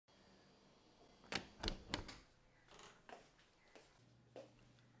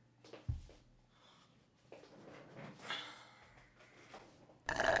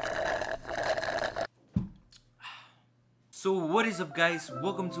So what is up guys,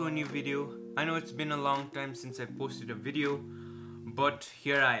 welcome to a new video. I know it's been a long time since I posted a video, but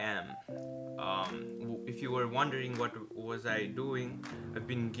here I am. If you were wondering what was I doing, I've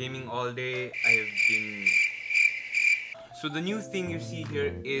been gaming all day. So the new thing you see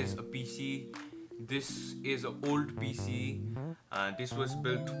here is a PC. This is an old PC. This was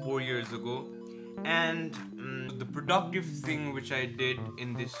built 4 years ago. And the productive thing which I did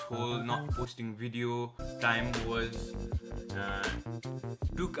in this whole not posting video time was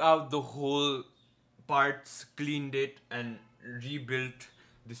took out the whole parts, cleaned it and rebuilt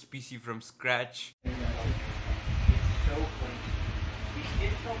this PC from scratch.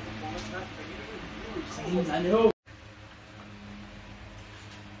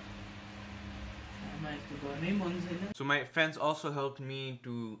 So my friends also helped me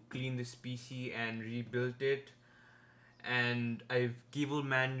to clean this PC and rebuild it, and I've cable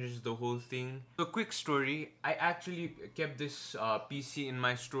managed the whole thing. So quick story, I actually kept this PC in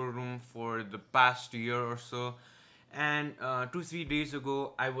my storeroom for the past year or so, and 2-3 days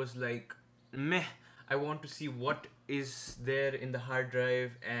ago I was like, meh, I want to see what is there in the hard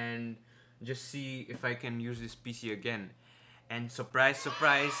drive and just see if I can use this PC again. And surprise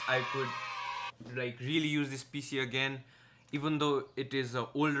surprise, I could like really use this PC again. Even though it is an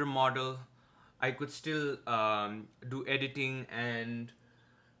older model, I could still do editing and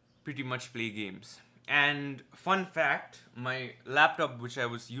pretty much play games. And fun fact, my laptop which I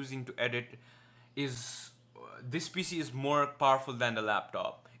was using to edit is this PC is more powerful than the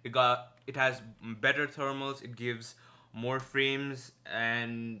laptop. It has better thermals, it gives more frames,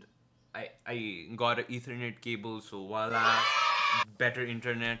 and I got an Ethernet cable, so voila, better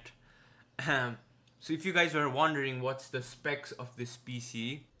internet. So if you guys are wondering what's the specs of this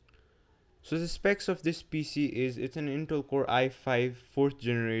PC, so the specs of this PC is it's an Intel Core i5 4th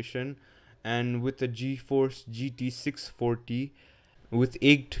generation and with a GeForce GT 640 with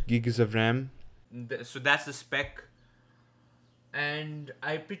 8 gigs of RAM. So that's the spec. And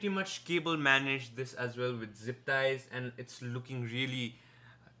I pretty much cable managed this as well with zip ties, and it's looking really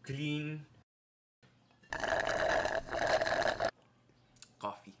clean.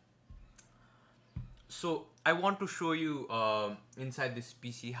 Coffee. So I want to show you inside this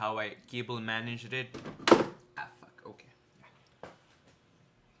PC how I cable managed it. Ah fuck, okay.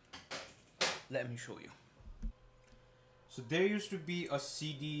 Let me show you. So there used to be a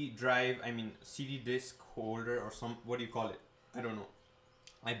CD drive, CD disc holder or what do you call it? I don't know.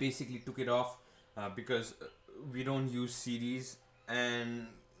 I basically took it off because we don't use CDs, and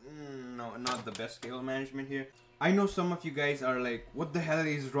no, not the best cable management here. I know some of you guys are like, what the hell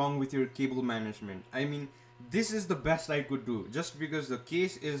is wrong with your cable management? This is the best I could do, just because the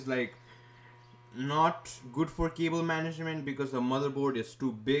case is like not good for cable management because the motherboard is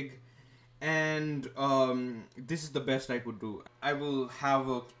too big, and this is the best I could do. I will have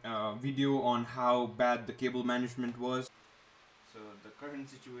a video on how bad the cable management was. So the current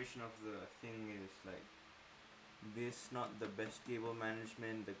situation of the thing is like this, not the best cable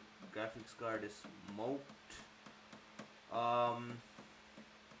management. The graphics card is smoked.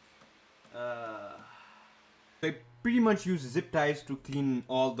 I pretty much use zip ties to clean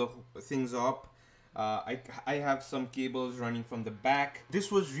all the things up. I have some cables running from the back. This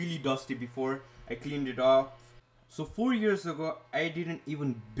was really dusty before. I cleaned it off. So 4 years ago, I didn't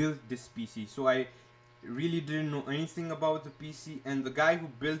even build this PC. So I really didn't know anything about the PC. And the guy who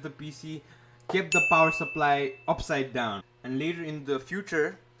built the PC kept the power supply upside down. And later in the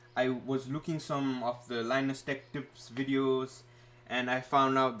future, I was looking some of the Linus Tech Tips videos, and I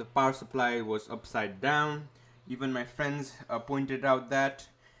found out the power supply was upside down. Even my friends pointed out that,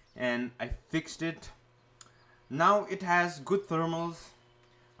 and I fixed it. Now it has good thermals.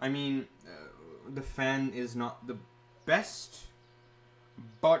 The fan is not the best,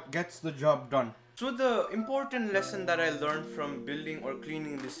 but gets the job done. So the important lesson that I learned from building or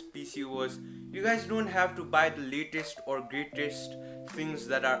cleaning this PC was, you guys don't have to buy the latest or greatest things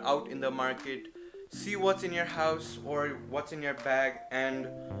that are out in the market. See what's in your house or what's in your bag and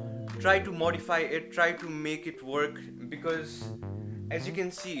try to modify it, try to make it work, because as you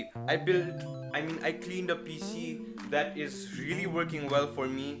can see, I cleaned a PC that is really working well for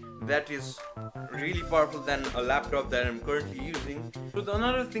me, that is really powerful than a laptop that I'm currently using. So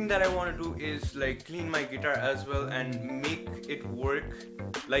another thing that I want to do is like clean my guitar as well and make it work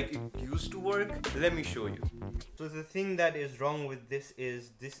like it used to work. Let me show you. So the thing that is wrong with this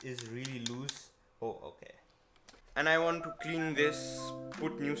is really loose. Oh, okay. And I want to clean this,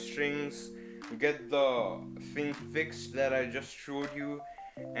 put new strings, get the thing fixed that I just showed you,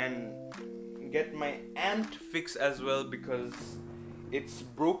 and get my amp fixed as well because it's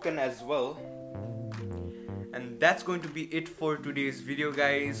broken as well. And that's going to be it for today's video,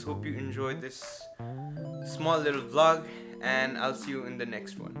 guys. Hope you enjoyed this small little vlog, and I'll see you in the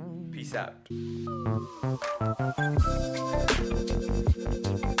next one. Peace out.